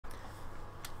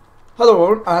Hello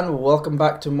everyone and welcome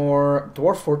back to more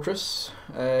Dwarf Fortress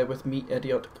with me,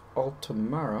 Idiot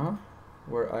Altamara,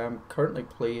 where I am currently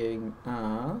playing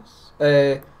as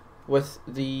with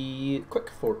the Quick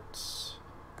Forts.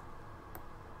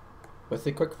 With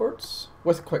Quick Forts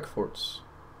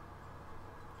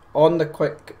on the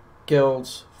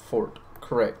Quickguilds fort.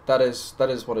 Correct. That is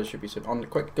what I should be saying. On the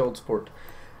Quickguilds fort.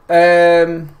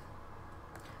 I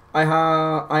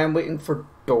am waiting for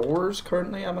doors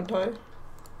currently. Haven't I?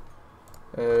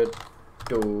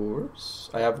 Doors.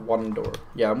 I have one door.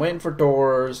 Yeah, I'm waiting for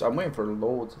doors. I'm waiting for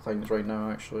loads of things right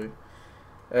now, actually.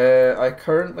 I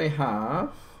currently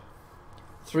have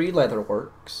 3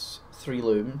 leatherworks, 3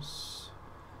 looms,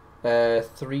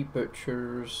 3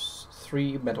 butchers,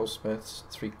 3 metalsmiths,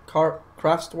 3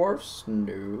 crafts dwarfs.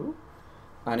 No.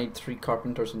 I need 3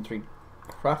 carpenters and 3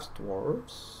 crafts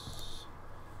dwarfs.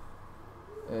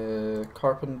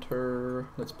 Carpenter.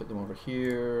 Let's put them over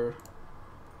here.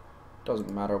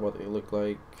 Doesn't matter what they look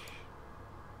like.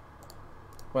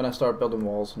 When I start building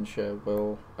walls and shit,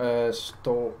 well,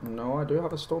 stone. No, I do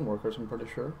have a stoneworkers. I'm pretty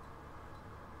sure.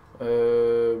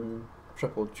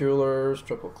 Triple jewelers,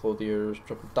 triple clothiers,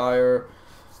 triple dyer,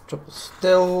 triple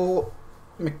still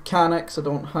mechanics. I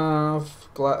don't have.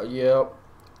 Yep,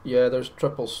 yeah. There's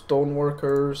triple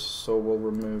stoneworkers, so we'll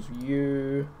remove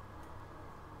you.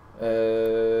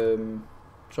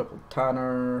 Triple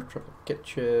tanner, triple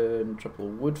kitchen, triple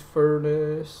wood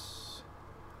furnace.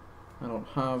 I don't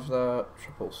have that.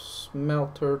 Triple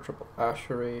smelter, triple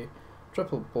ashery,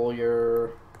 triple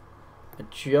bowyer. I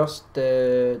just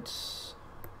did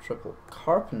triple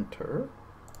carpenter,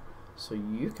 so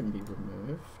you can be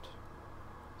removed.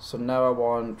 So now I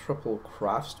want triple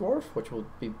crafts dwarf, which will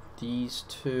be these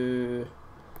 2.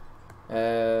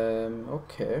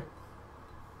 Okay.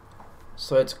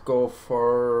 So let's go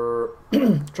for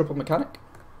triple mechanic.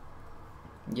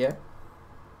 Yeah.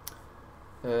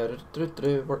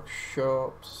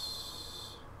 Workshops.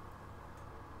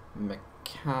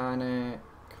 Mechanic.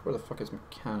 Where the fuck is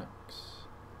mechanics?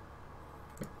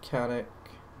 Mechanic.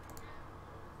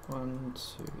 1,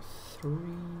 2, 3.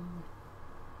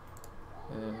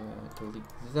 Delete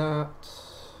that.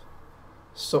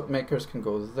 Soap makers can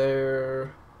go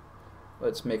there.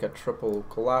 Let's make a triple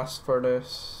glass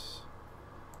furnace.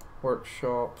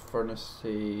 Workshop,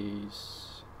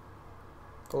 furnaces,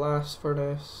 glass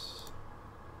furnace.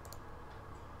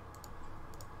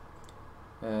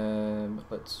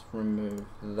 Let's remove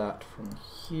that from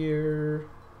here.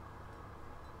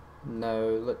 Now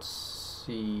let's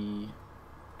see.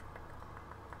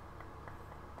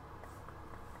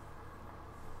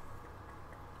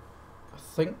 I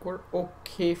think we're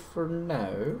okay for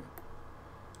now.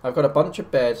 I've got a bunch of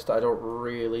beds that I don't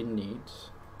really need.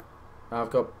 I've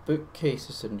got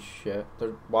bookcases and shit.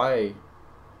 Why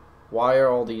are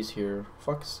all these here?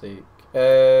 Fuck's sake.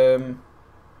 I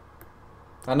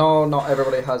know not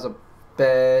everybody has a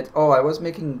bed. Oh, I was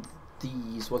making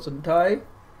these, wasn't I?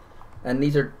 And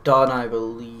these are done, I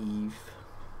believe.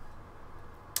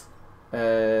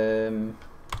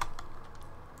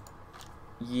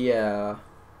 Yeah.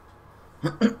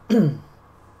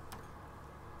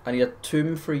 I need a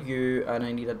tomb for you, and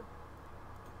I need a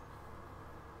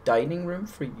dining room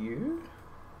for you?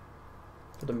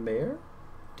 For the mayor?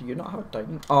 Do you not have a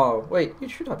dining? Oh, wait, you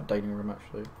should have a dining room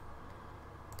actually.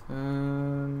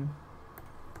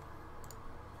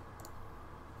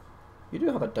 You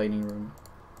do have a dining room.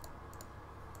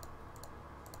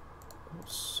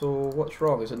 So what's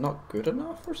wrong? Is it not good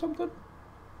enough or something?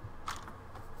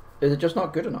 Is it just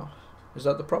not good enough? Is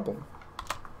that the problem?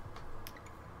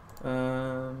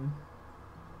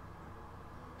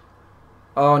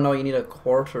 Oh no, you need a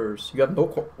quarters. You have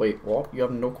no wait, what? You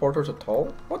have no quarters at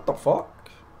all? What the fuck?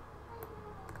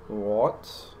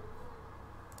 What?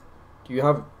 Do you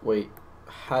have, wait,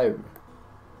 how?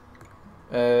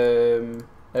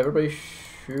 Everybody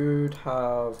should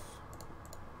have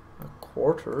a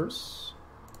quarters.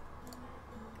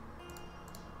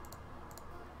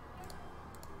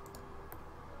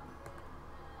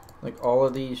 Like all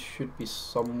of these should be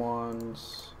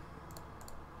someone's.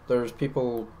 There's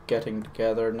people getting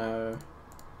together now.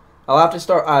 I'll have to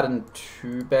start adding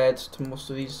 2 beds to most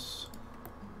of these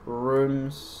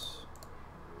rooms.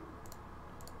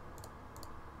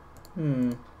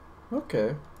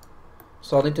 Okay.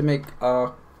 So I'll need to make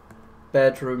a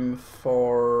bedroom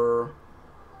for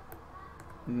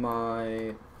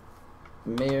my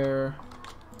mayor.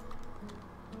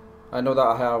 I know that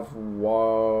I have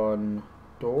 1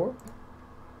 door.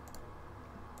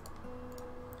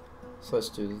 So let's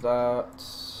do that.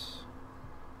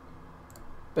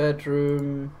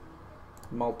 Bedroom,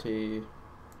 multi.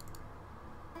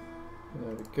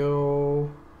 There we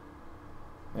go.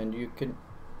 And you can...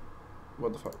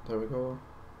 What the fuck? There we go.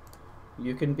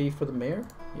 You can be for the mayor?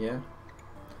 Yeah.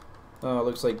 Oh, it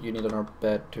looks like you need another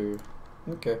bed too.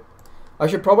 Okay. I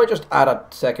should probably just add a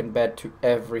second bed to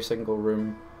every single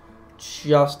room.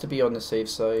 Just to be on the safe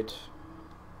side.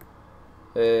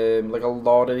 Like a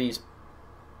lot of these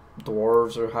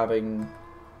dwarves are having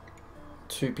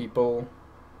 2 people.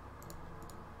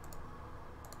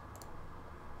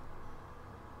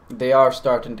 They are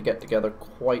starting to get together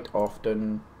quite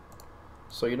often.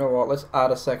 So you know what, let's add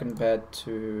a second bed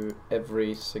to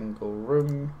every single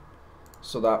room.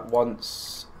 So that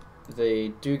once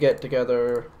they do get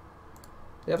together,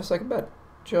 they have a second bed.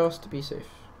 Just to be safe.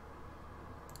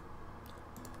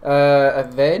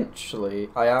 Eventually,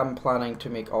 I am planning to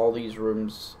make all these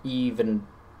rooms even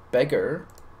bigger.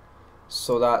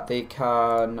 So that they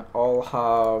can all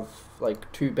have like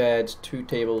 2 beds, 2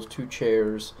 tables, 2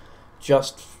 chairs.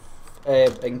 Just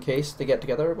in case they get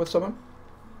together with someone.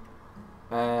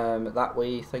 That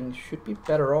way things should be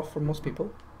better off for most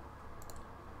people.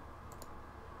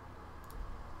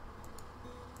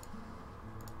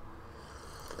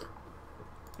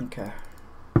 Okay.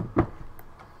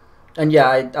 And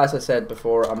yeah, as I said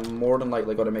before, I'm more than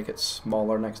likely going to make it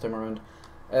smaller next time around.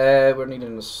 We're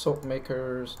needing the soap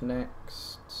makers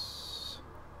next.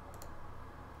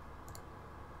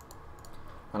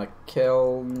 And a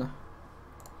kiln.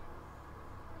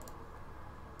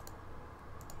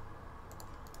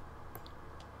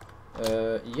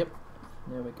 Yep,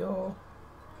 there we go.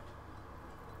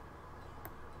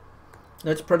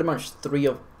 That's pretty much 3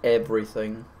 of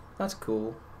everything. That's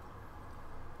cool.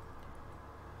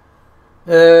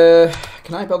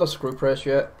 Can I build a screw press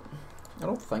yet? I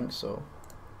don't think so.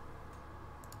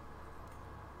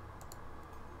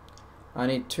 I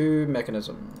need 2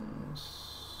 mechanisms.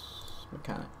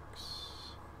 Mechanics.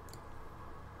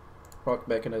 Rock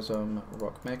mechanism,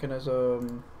 rock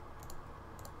mechanism.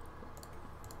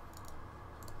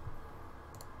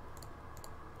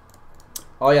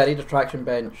 Oh yeah, I need a traction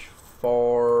bench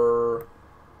for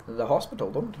the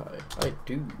hospital, don't I? I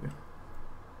do.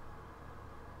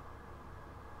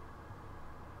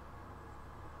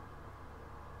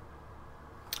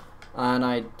 And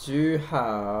I do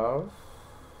have...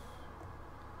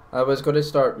 I was going to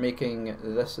start making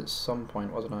this at some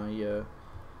point, wasn't I? Yeah.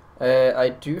 I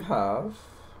do have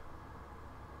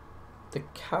the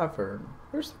cavern.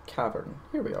 Where's the cavern?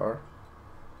 Here we are.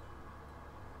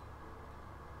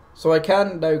 So I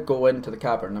can now go into the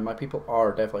cavern, and my people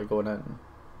are definitely going in.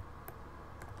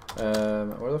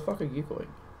 Where the fuck are you going?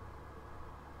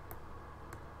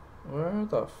 Where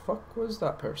the fuck was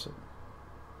that person?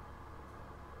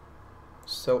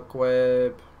 Silk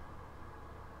web.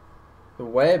 The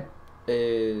web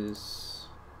is...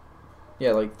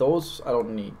 Yeah, like those I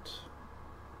don't need.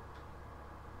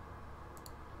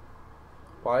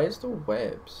 Why is the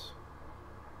webs?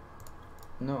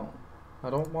 No. I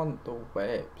don't want the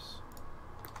webs.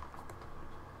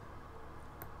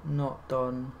 Not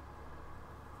done.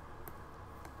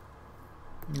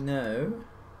 No.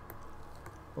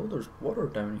 Oh, there's water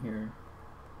down here.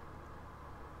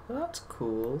 That's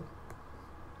cool.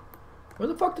 Where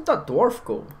the fuck did that dwarf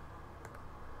go?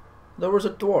 There was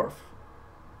a dwarf.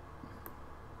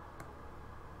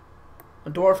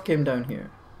 A dwarf came down here.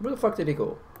 Where the fuck did he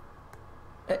go?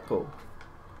 Echo.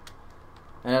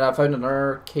 And then I found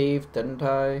another cave, didn't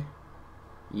I?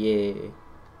 Yeah.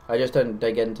 I just didn't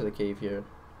dig into the cave here.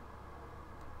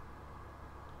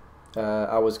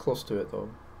 I was close to it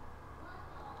though.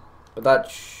 But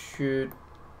that should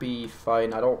be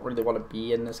fine. I don't really want to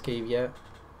be in this cave yet.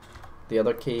 The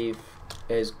other cave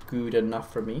is good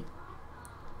enough for me.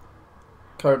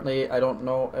 Currently, I don't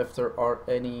know if there are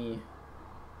any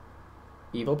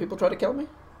evil people trying to kill me.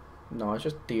 No, it's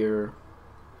just deer.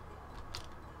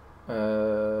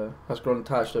 Has grown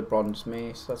attached to a bronze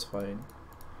mace, that's fine.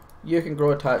 You can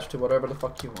grow attached to whatever the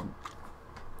fuck you want.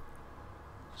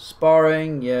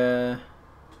 Sparring, yeah.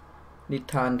 Need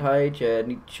tanned hide, yeah.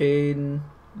 Need chain,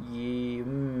 yeah.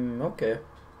 Okay.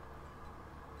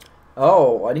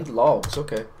 Oh, I need logs,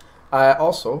 okay.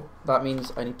 Also, that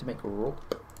means I need to make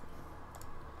rope.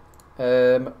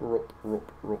 Rope.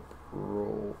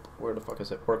 Where the fuck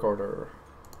is it? Work order.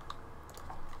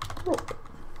 Rope.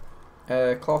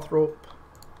 Cloth rope,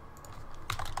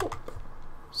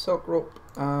 silk rope,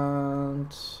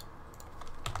 and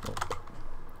rope.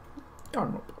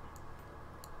 Yarn rope.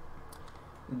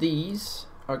 These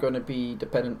are going to be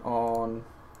dependent on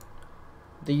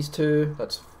these 2.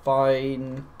 That's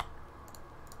fine.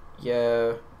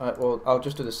 Yeah, well, I'll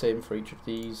just do the same for each of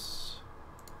these.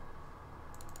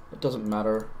 It doesn't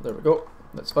matter. There we go.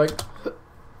 That's fine.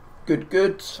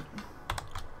 Good.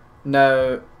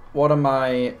 Now, what am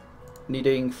I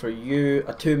needing for you?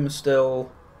 A tomb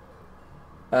still.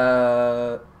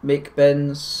 Make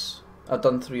bins. I've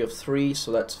done 3 of 3,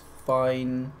 so that's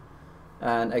fine.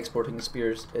 And exporting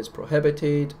spears is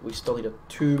prohibited. We still need a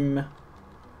tomb.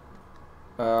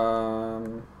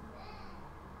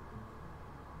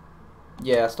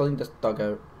 Yeah, I still need this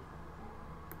dugout.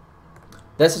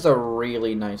 This is a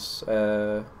really nice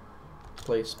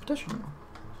place. Petition.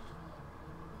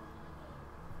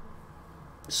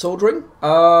 Soldering?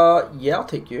 Yeah, I'll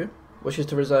take you. Wishes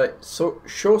to reside. So,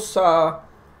 Shosa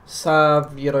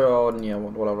Savironia,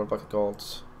 whatever the fuck it's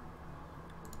called.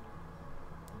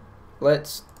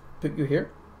 Let's put you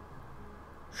here.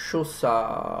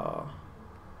 Shosa.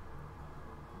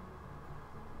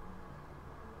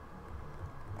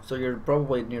 So you're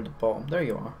probably near the bottom. There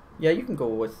you are. Yeah, you can go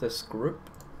with this group.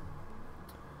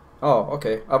 Oh,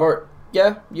 okay. I've already,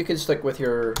 yeah, you can stick with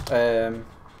your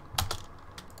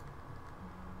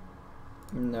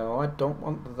no, I don't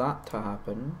want that to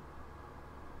happen.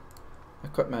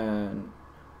 Equipment.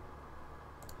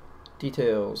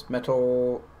 Details.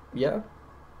 Metal. Yeah.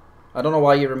 I don't know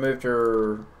why you removed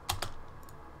your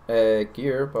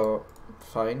gear, but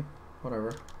fine.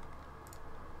 Whatever.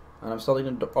 And I'm still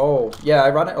needing to... Oh, yeah, I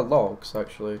ran out of logs,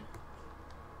 actually.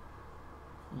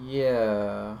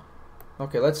 Yeah.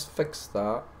 Okay, let's fix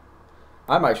that.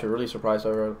 I'm actually really surprised I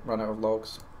ran out of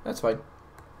logs. That's fine.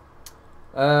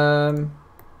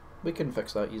 We can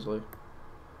fix that easily.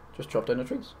 Just chop down the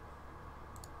trees.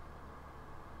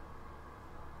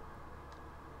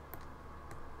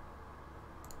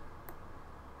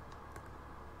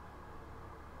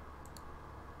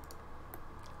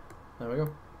 There we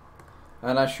go.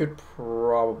 And I should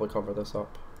probably cover this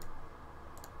up.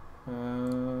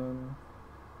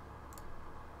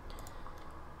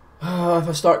 If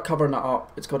I start covering it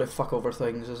up, it's got to fuck over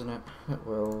things, isn't it? It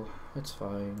will. It's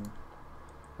fine.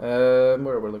 Where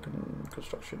are we looking?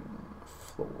 Construction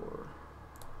floor.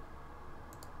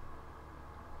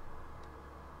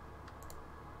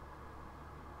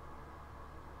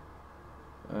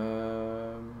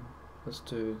 Let's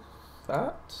do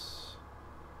that.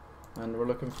 And we're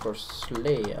looking for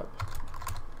slab.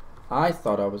 I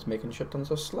thought I was making shit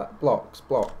tons of slab blocks.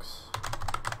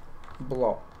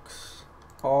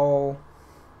 All.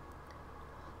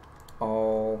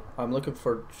 I'm looking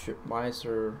for. Why is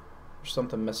there? There's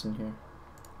something missing here.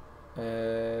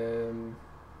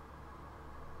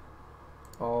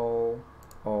 All.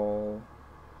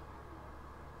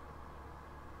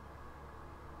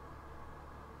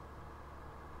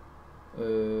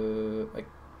 I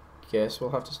guess we'll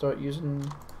have to start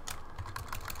using.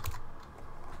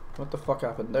 What the fuck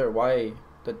happened there? Why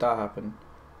did that happen?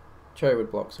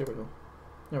 Cherrywood blocks. Here we go.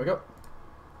 There we go.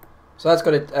 So that's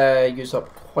going to use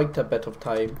up quite a bit of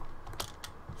time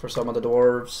for some of the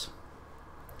dwarves.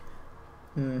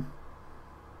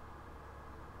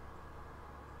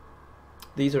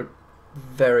 These are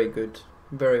very good,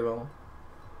 very well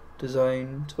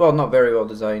designed. Well, not very well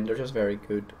designed, they're just very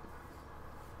good.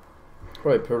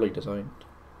 Probably poorly designed.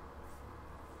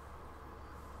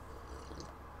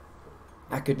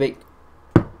 I could make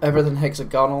everything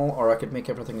hexagonal, or I could make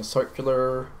everything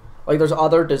circular. Like, there's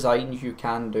other designs you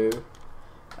can do.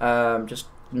 Just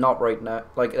not right now.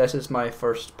 Like, this is my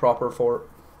first proper fort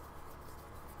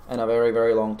in a very,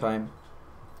 very long time.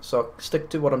 So, stick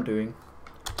to what I'm doing.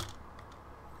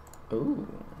 Ooh.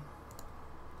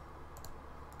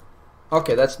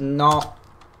 Okay, that's not...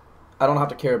 I don't have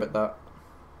to care about that.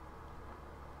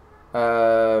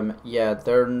 Yeah,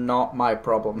 they're not my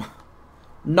problem.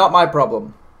 Not my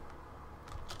problem.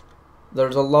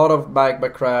 There's a lot of magma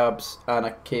crabs and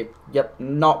a cave. Yep,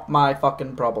 not my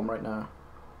fucking problem right now.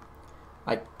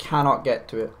 I cannot get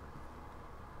to it.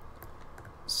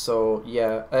 So,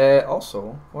 yeah.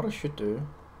 Also, what I should do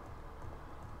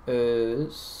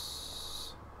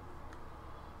is...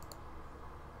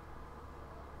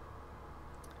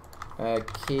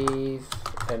 cave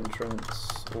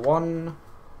entrance 1.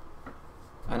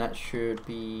 And it should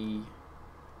be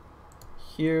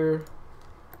here.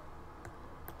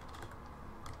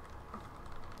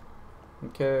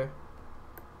 Okay.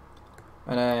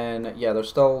 And then, yeah, they're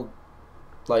still,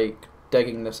 like,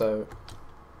 digging this out.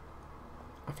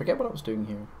 I forget what I was doing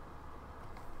here.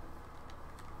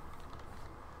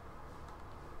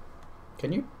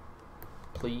 Can you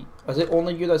please? Is it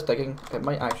only you that's digging? It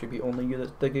might actually be only you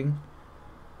that's digging.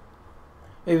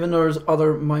 Even though there's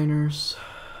other miners.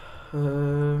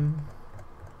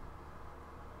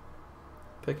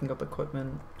 Picking up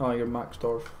equipment. Oh, you're Max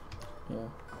Dwarf. Yeah.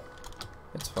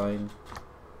 It's fine.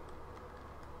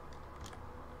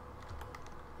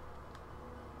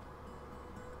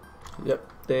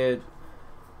 Yep,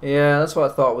 Yeah, that's what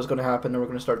I thought was going to happen. We're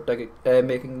going to start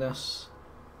making this.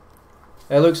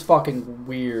 It looks fucking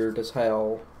weird as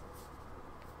hell.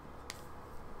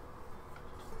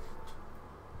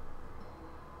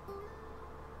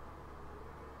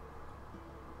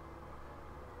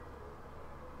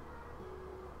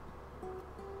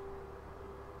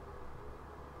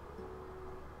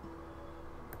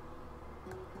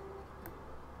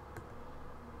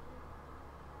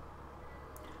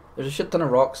 There's a shit ton of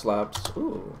rock slabs.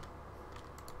 Ooh.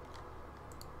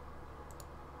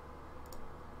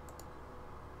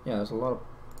 Yeah, there's a lot of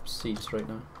seeds right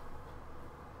now.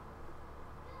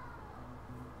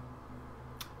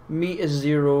 Meat is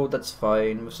 0, that's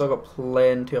fine. We've still got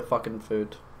plenty of fucking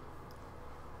food.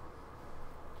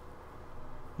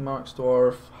 Mark's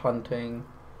dwarf, hunting.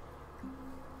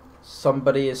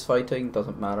 Somebody is fighting,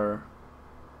 doesn't matter.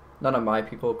 None of my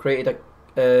people. Created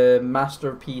a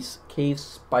masterpiece cave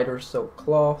spider silk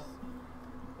cloth.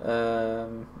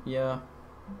 Yeah.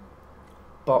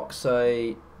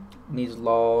 Bauxite needs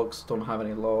logs. Don't have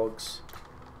any logs.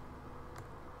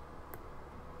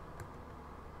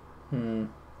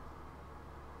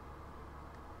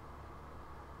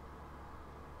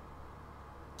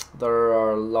 There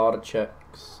are a lot of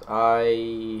chicks.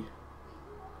 Didn't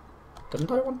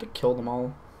I want to kill them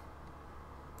all?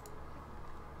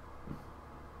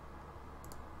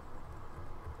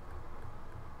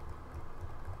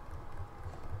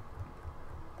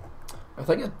 I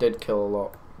think I did kill a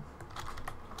lot.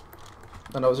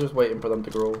 And I was just waiting for them to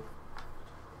grow.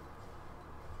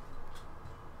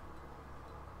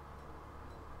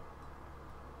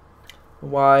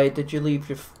 Why did you leave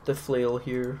the flail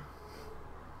here?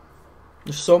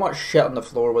 There's so much shit on the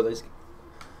floor with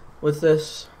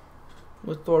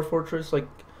Dwarf Fortress. Like,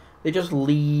 they just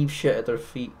leave shit at their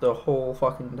feet the whole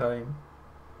fucking time.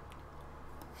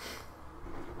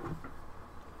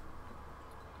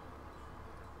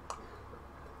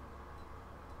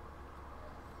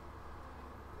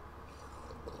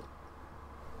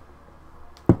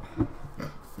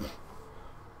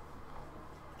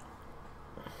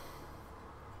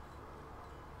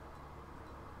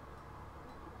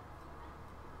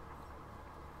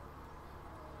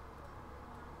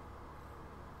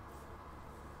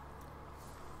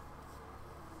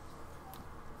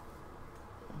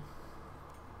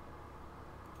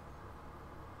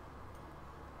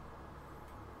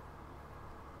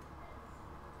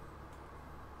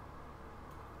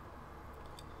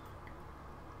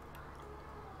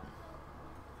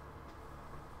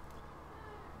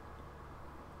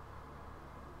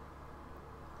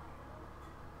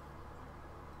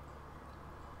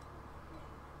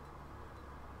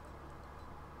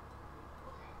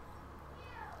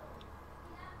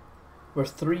 We're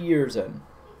 3 years in.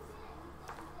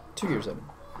 2 years in,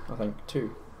 I think.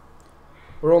 2.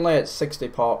 We're only at 60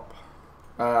 pop.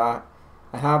 I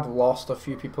have lost a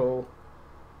few people.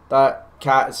 That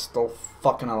cat is still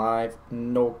fucking alive.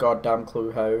 No goddamn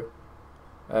clue how.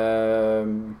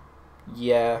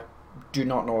 Yeah. Do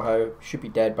not know how. Should be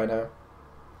dead by now.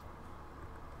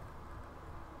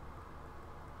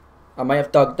 I might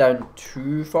have dug down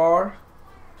too far.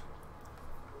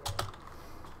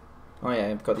 Oh yeah,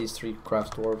 I've got these 3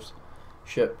 craft dwarves.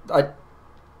 Shit. They're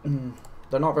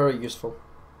not very useful.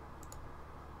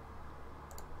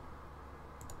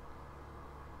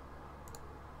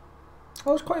 Oh,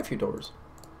 there's quite a few doors.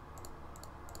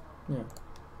 Yeah.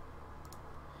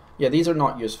 Yeah, these are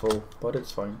not useful, but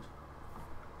it's fine.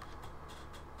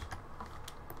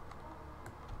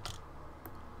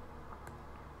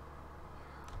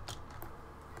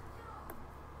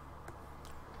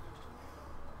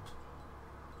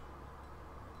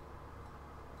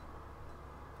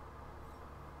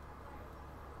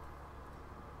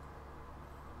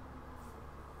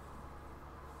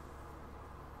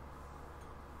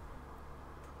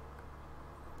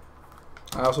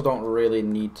 I also don't really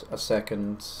need a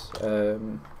second,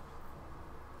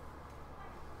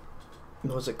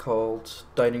 what's it called,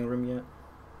 dining room yet.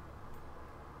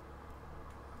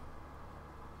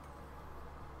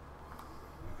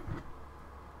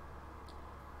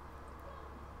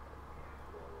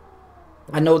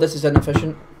 I know this is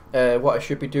inefficient. What I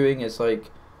should be doing is like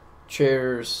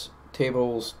chairs,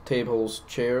 tables, tables,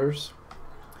 chairs.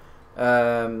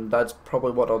 That's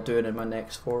probably what I'll do in my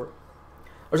next fort.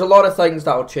 There's a lot of things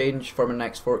that'll change for my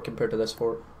next fort compared to this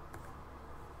fort.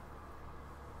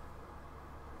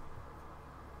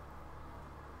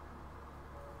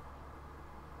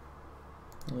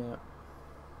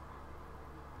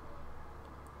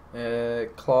 Yeah.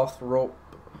 Cloth rope.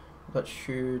 That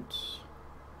should.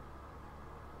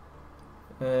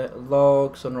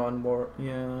 Logs and run more.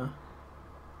 Yeah.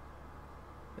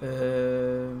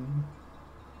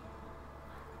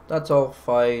 That's all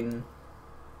fine.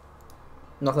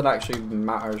 Nothing actually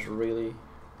matters really.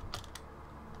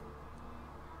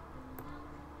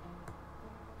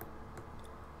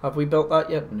 Have we built that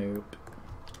yet? Nope.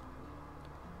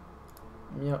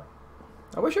 Yep.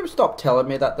 I wish it would stop telling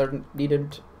me that they're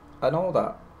needed and all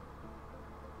that.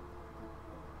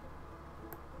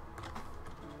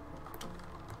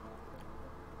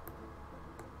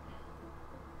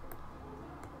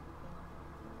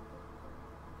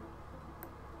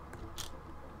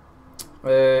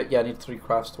 Yeah, I need 3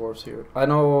 crafts dwarfs here. I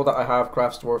know that I have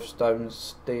crafts dwarfs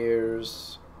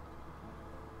downstairs.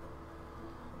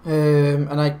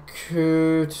 And I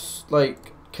could,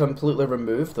 like, completely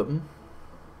remove them.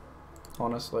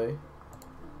 Honestly.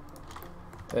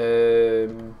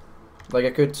 Like,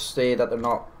 I could say that they're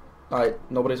not,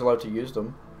 nobody's allowed to use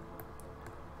them.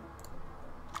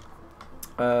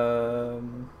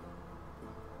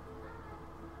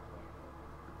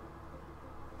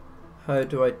 How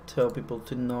do I tell people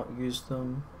to not use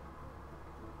them?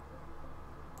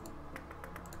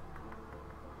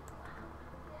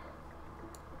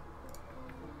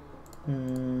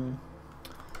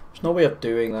 There's no way of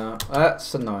doing that.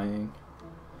 That's annoying.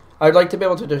 I'd like to be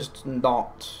able to just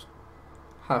not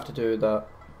have to do that.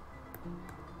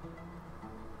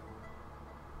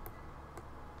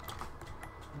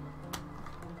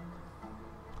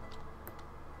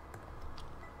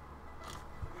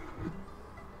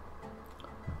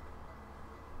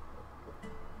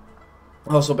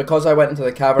 Also, because I went into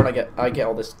the cavern, I get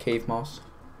all this cave moss,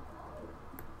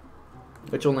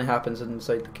 which only happens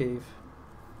inside the cave,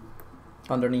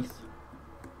 underneath,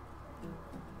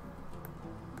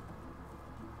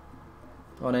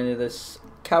 on any of this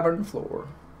cavern floor.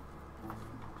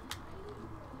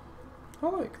 Oh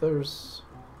look, there's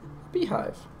a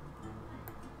beehive.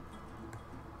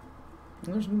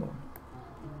 And there's no one.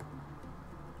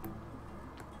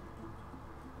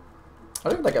 I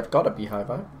don't think I've got a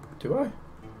beehive, do I?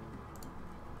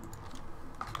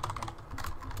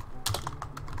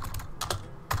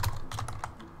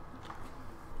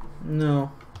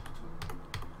 No.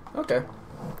 Okay.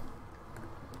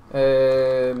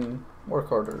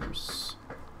 Work orders.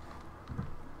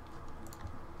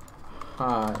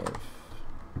 Hive.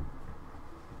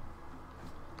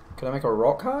 Can I make a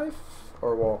rock hive?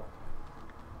 Or what?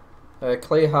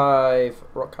 Clay hive,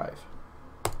 rock hive.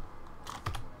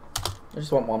 I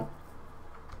just want one.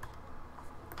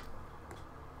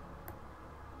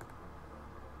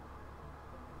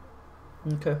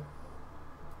 Okay.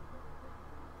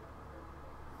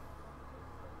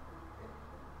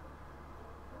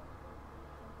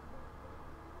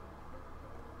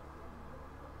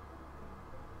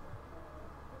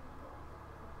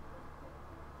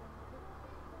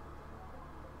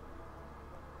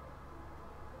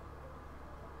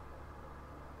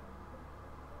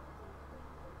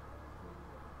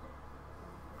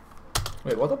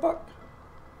 Wait, what the fuck?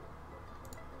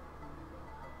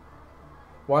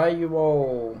 Why are you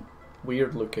all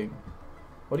weird looking?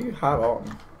 What do you have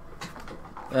on?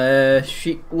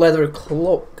 Sheep leather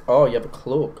cloak. Oh, you have a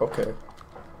cloak, okay.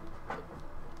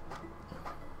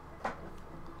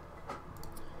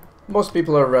 Most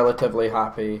people are relatively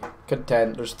happy,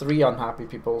 content. There's 3 unhappy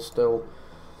people still.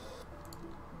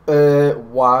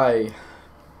 Why?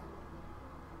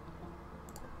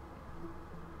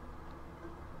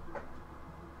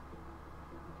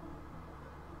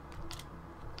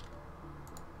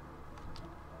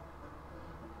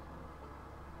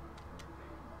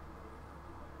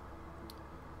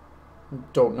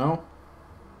 Don't know.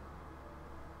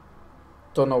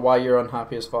 Don't know why you're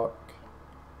unhappy as fuck.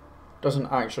 Doesn't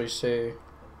actually say.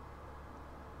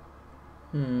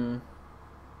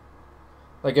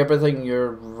 Like everything,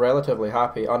 you're relatively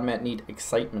happy. Unmet need,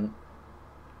 excitement.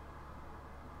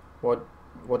 What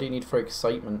do you need for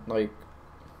excitement? Like,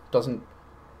 doesn't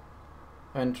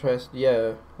interest.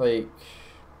 Yeah, like.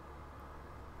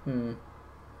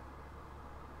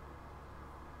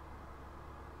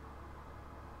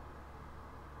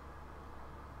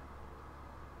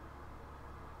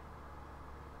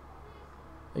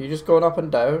 Are you just going up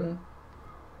and down?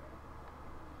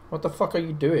 What the fuck are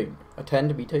you doing?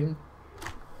 Attend a meeting?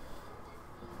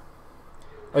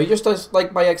 Are you just as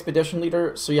like my expedition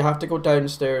leader? So you have to go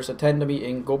downstairs, attend a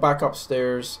meeting, go back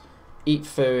upstairs, eat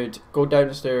food, go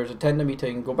downstairs, attend a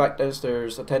meeting, go back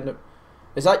downstairs, attend a...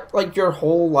 Is that like your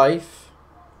whole life?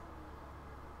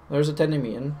 There's attend a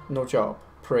meeting, no job.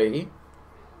 Pray.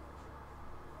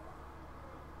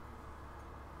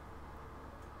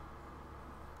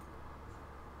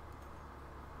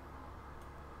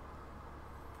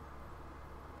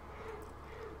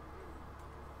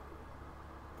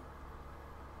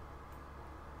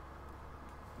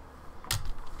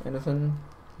 Anything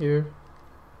here?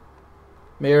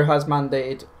 Mayor has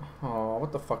mandated. Oh,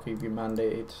 what the fuck have you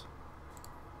mandated?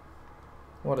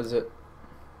 What is it?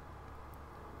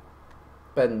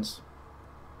 Bins.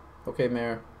 Okay,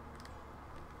 Mayor.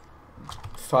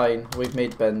 Fine, we've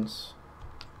made bins.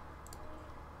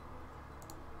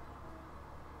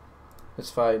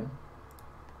 It's fine.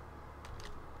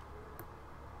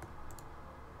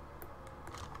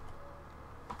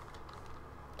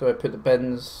 Do I put the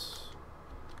bins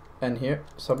in here?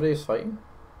 Somebody is fighting?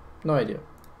 No idea.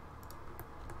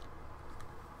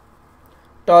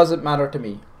 Doesn't matter to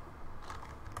me.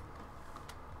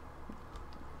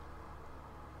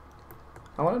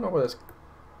 I want to know where this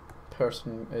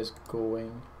person is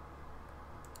going.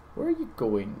 Where are you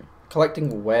going?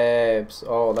 Collecting webs.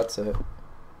 Oh, that's it.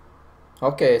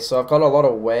 Okay, so I've got a lot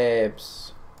of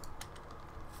webs.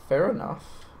 Fair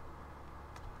enough.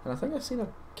 And I think I've seen a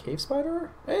cave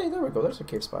spider? Hey, there we go. There's a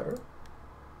cave spider.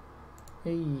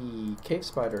 Hey, cave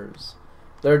spiders.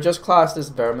 They're just classed as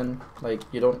vermin. Like,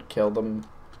 you don't kill them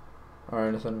or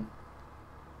anything.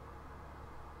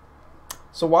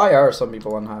 So why are some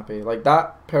people unhappy? Like,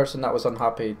 that person that was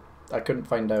unhappy, I couldn't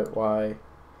find out why.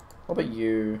 What about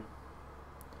you?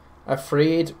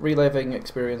 Afraid, reliving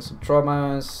experience and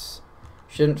traumas.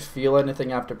 Shouldn't feel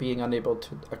anything after being unable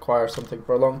to acquire something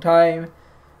for a long time.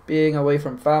 Being away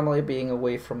from family, being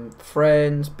away from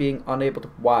friends, being unable to...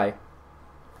 Why?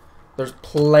 There's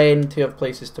plenty of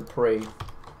places to pray.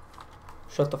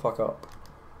 Shut the fuck up.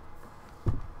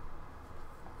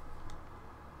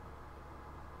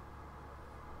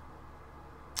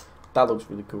 That looks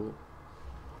really cool.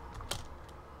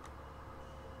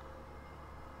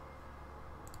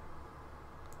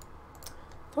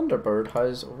 Thunderbird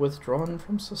has withdrawn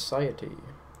from society.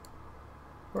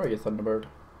 Where are you, Thunderbird?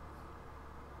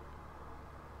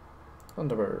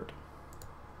 Thunderbird.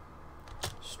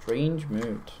 Strange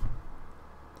mood.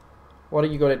 What are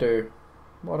you gonna do?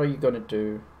 What are you gonna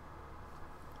do?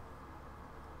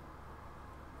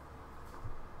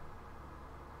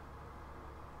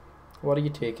 What are you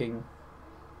taking?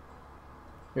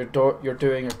 You're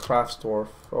doing a crafts dwarf.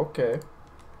 Okay.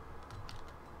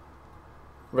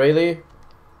 Really?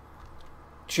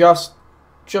 Just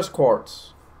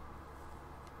quartz.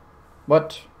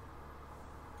 What?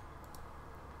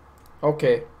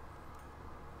 Okay.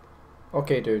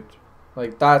 Okay, dude.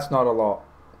 Like, that's not a lot.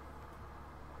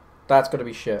 That's gonna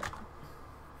be shit.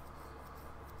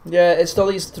 Yeah, it's still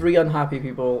these 3 unhappy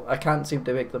people. I can't seem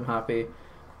to make them happy.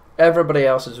 Everybody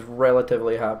else is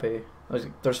relatively happy.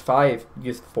 There's 5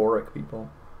 euphoric people.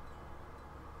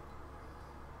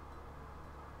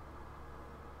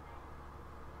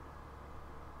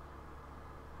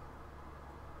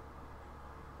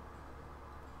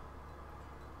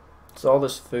 So all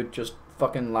this food just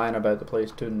fucking lying about the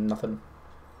place doing nothing.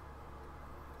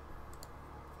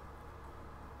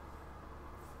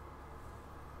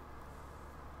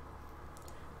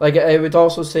 Like, I would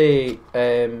also say,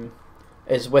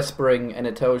 is whispering and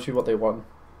it tells you what they want.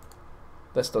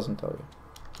 This doesn't tell you.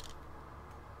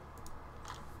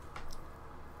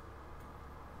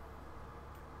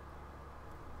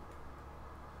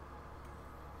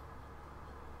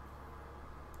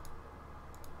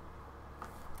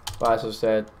 But as I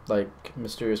said, like,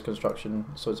 mysterious construction,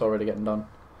 so it's already getting done.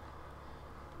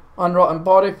 Unrotten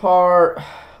body part,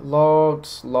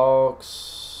 logs,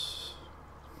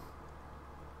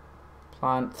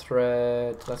 plant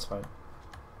thread, that's fine.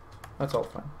 That's all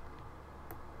fine.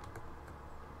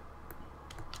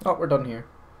 Oh, we're done here.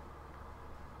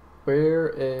 Where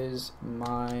is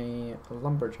my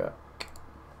lumberjack?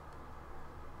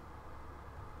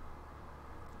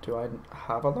 Do I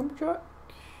have a lumberjack?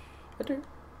 I do.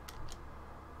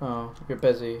 Oh, you're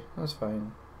busy. That's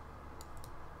fine.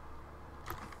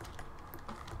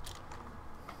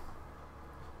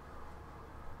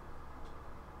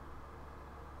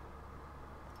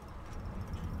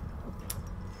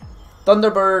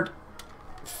 Thunderbird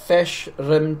Fish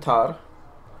Rimtar,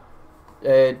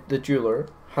 the jeweler,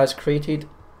 has created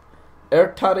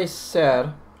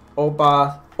Ertariser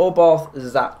Oboth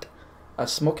Zat, a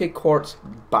smoky quartz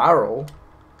barrel.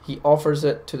 He offers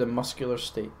it to the muscular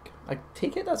stake. I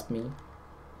take it that's me.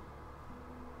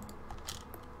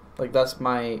 Like, that's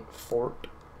my fort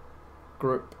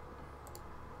group.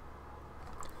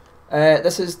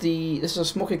 This is a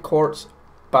smoky quartz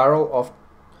barrel of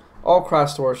all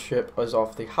craft worship is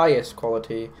of the highest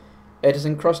quality. It is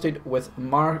encrusted with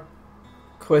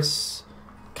Marquis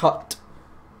cut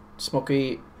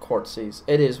smoky quartzes.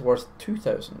 It is worth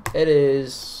 2,000. It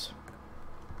is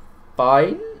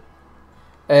fine.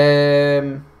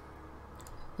 You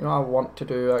know what I want to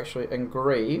do, actually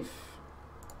engrave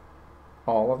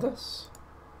all of this.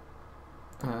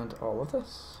 And all of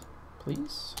this,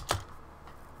 please.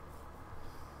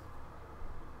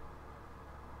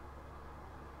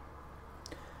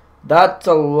 That's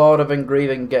a lot of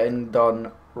engraving getting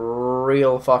done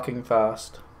real fucking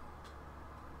fast.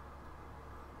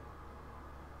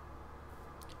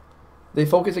 They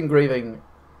focus engraving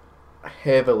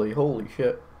heavily, holy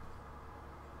shit.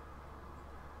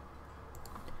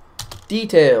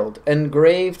 Detailed.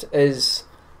 Engraved is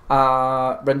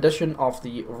a rendition of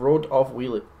the Road of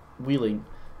Wheeling,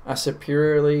 a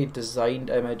superiorly designed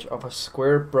image of a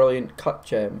square, brilliant cut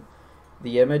gem.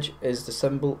 The image is the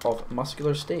symbol of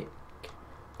muscular stake,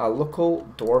 a local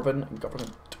dwarven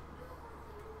government.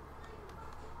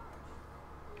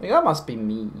 I think that must be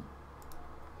me.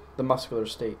 The muscular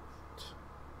state.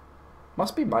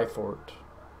 Must be my fort.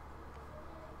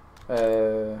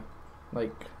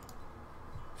 Like,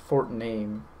 fort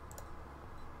name.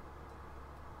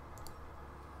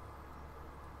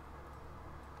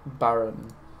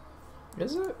 Baron.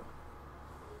 Is it?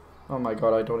 Oh my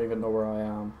god, I don't even know where I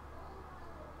am.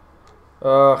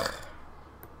 Ugh.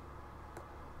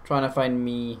 Trying to find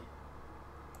me.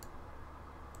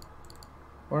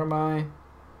 Where am I?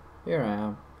 Here I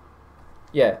am.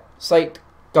 Yeah. Site,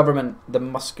 government, the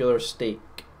muscular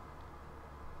stake.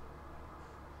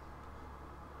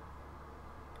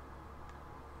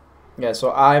 Yeah,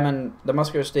 so the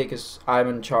muscular stake is I'm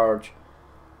in charge.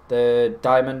 The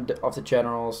diamond of the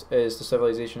generals is the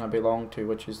civilization I belong to,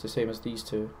 which is the same as these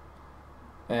two.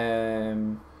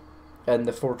 And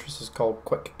the fortress is called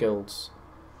Quickguilds.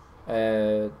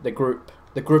 The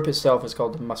group itself is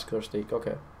called the muscular stake.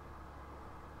 Okay,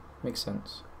 makes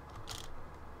sense.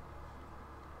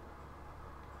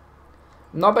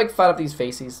 I'm not a big fan of these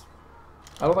faces.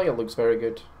 I don't think it looks very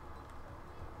good.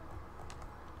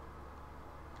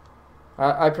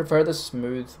 I prefer the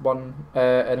smooth one,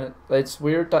 and it's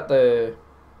weird that the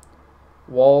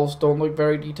walls don't look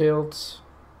very detailed.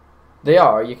 They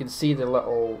are. You can see the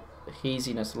little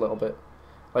haziness a little bit.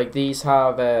 Like these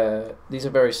have, these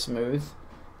are very smooth.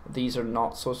 These are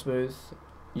not so smooth.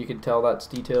 You can tell that's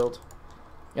detailed,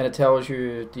 and it tells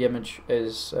you the image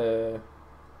is,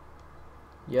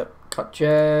 yep, cut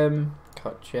gem,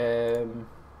 cut gem.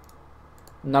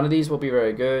 None of these will be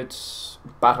very good.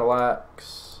 Battle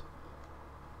axe.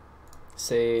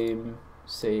 Same,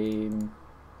 same,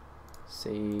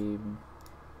 same.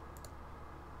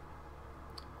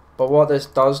 But what this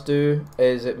does do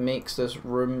is it makes this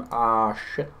room a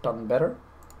shit ton better.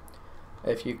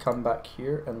 If you come back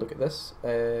here and look at this,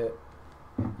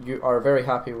 you are very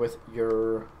happy with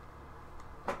your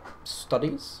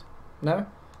studies now.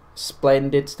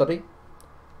 Splendid study,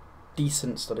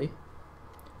 decent study,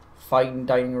 fine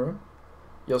dining room.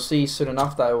 You'll see soon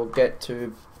enough that I will get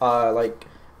to like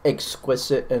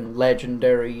exquisite and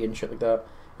legendary and shit like that.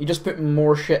 You just put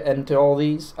more shit into all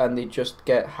these and they just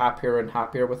get happier and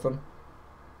happier with them.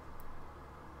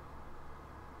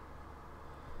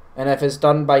 And if it's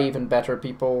done by even better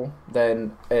people,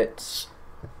 then it's...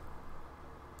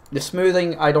 The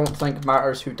smoothing I don't think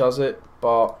matters who does it,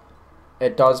 but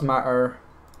it does matter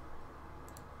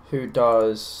who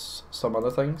does some other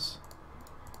things.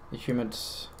 The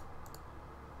humans...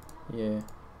 Yeah.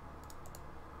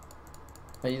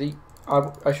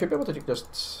 I should be able to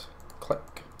just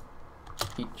click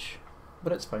each,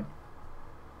 but it's fine.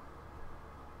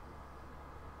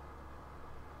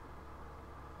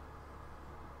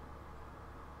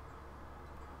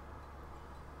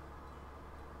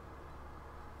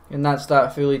 And that's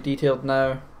that fully detailed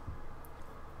now.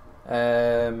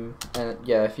 And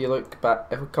yeah, if you look back,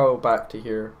 if we go back to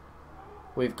here,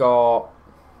 we've got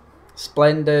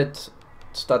splendid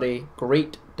study,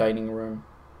 great dining room.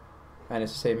 And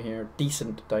it's the same here,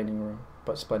 decent dining room,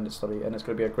 but splendid study, and it's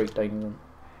going to be a great dining room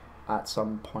at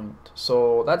some point.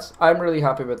 So I'm really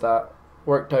happy with that.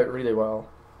 Worked out really well.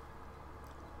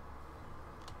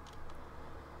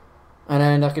 And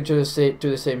then I could do the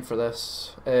same for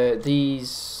this.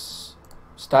 These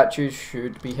statues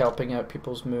should be helping out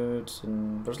people's moods,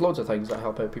 and there's loads of things that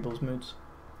help out people's moods.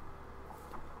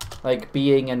 Like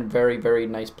being in very, very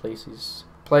nice places.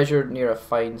 Pleasure near a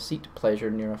fine seat, pleasure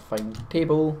near a fine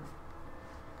table.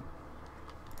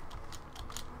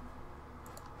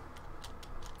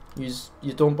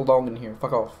 You don't belong in here.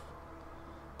 Fuck off.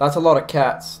 That's a lot of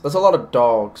cats. That's a lot of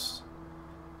dogs.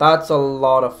 That's a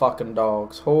lot of fucking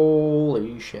dogs.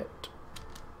 Holy shit.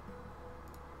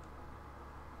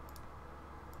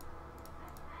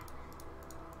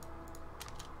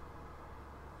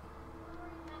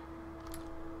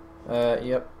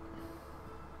 Yep.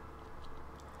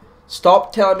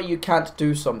 Stop telling me you can't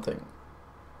do something.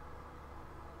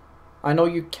 I know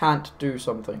you can't do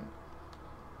something.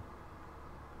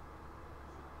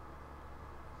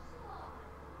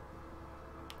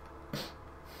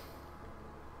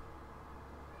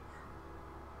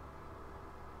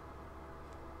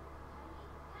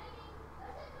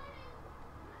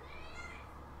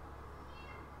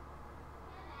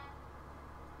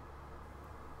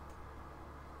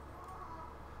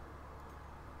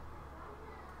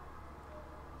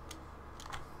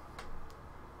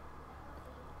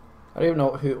 I don't even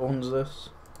know who owns this.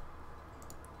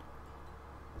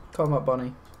 Combat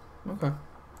Bunny. Okay.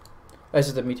 This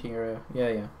is the meeting area. Yeah,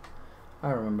 yeah.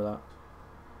 I remember that.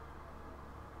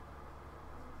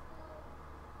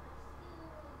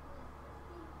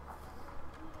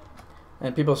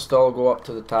 And people still go up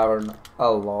to the tavern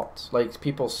a lot. Like,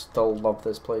 people still love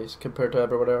this place compared to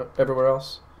everywhere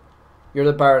else. You're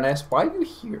the Baroness. Why are you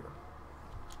here?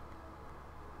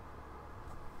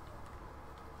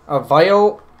 A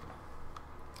vile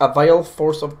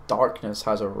force of darkness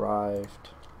has arrived.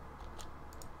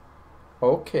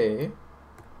 Okay.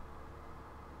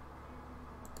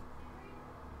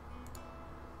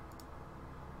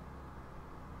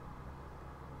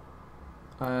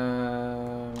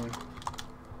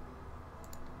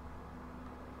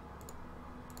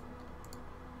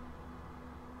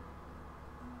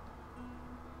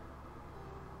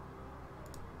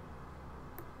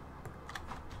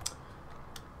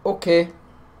 Okay.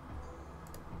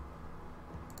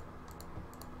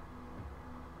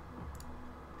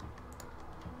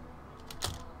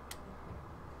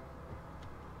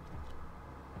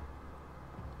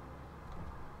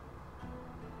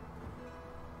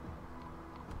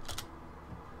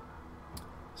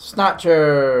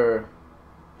 Snatcher!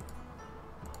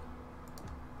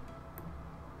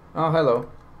 Oh, hello.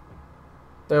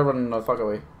 They're running the fuck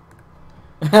away.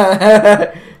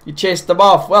 You chased them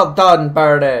off. Well done,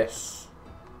 Baroness.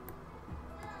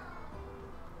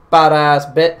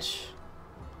 Badass bitch.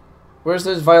 Where's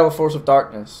this vile force of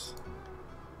darkness?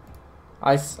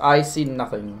 I see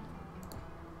nothing.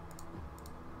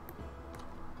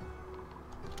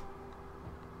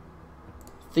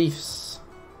 Thieves.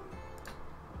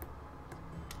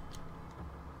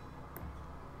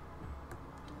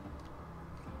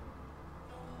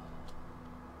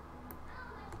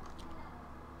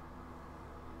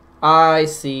 I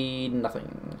see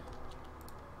nothing.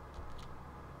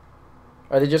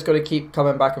 Are they just going to keep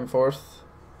coming back and forth?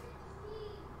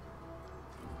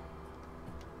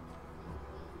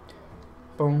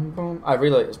 Boom, boom. I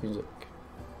really like this music.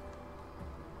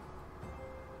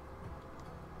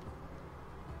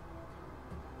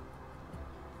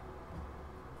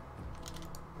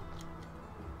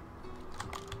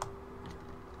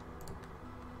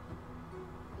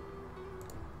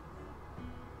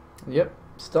 Yep.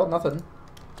 Still nothing.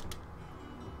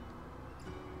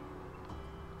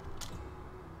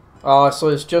 Oh, so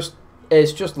it's just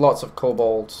lots of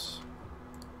kobolds.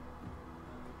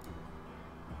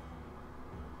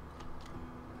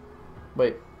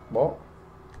 Wait, what?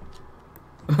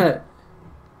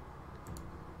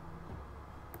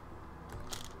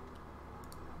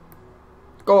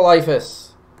 Go,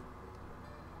 Lifus!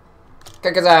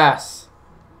 Kick his ass!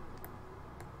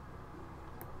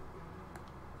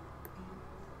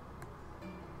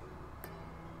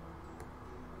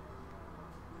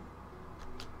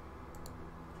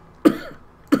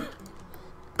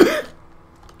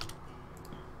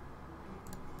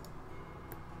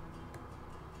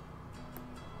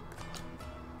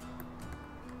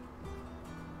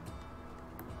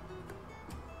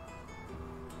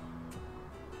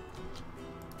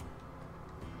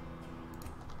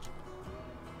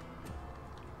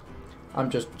 I'm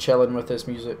just chilling with this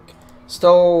music.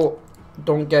 Still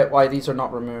don't get why these are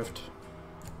not removed.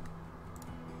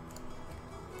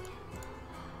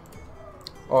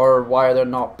 Or why they're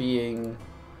not being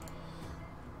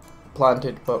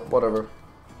planted, but whatever.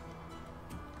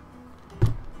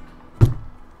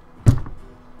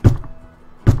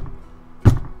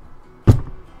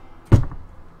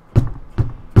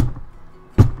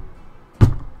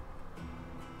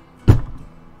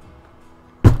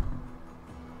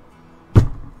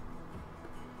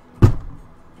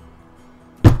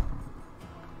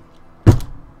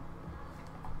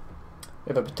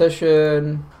 We have a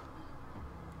petition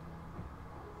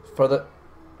for the...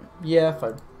 Yeah,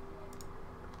 fine.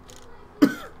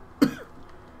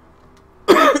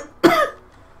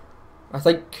 I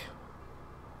think...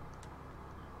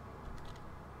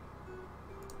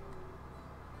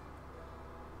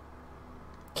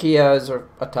 Kias are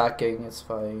attacking, it's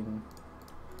fine.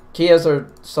 Kias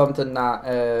are something that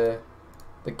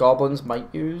the goblins might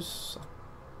use.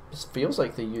 It feels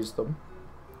like they use them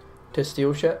to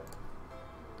steal shit.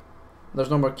 There's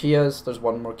no more Kias, there's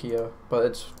one more Kia, but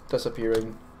it's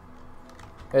disappearing.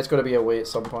 It's going to be away at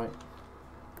some point.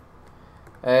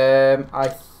 I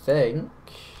think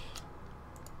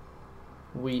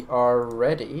we are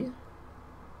ready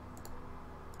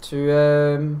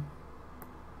to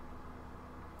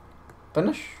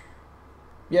finish.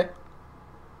 Yeah.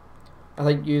 I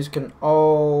think you can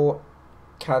all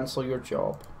cancel your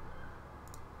job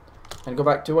and go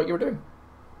back to what you were doing.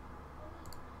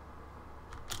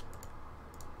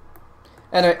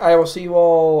 Anyway, I will see you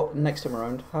all next time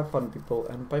around. Have fun, people,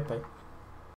 and bye bye.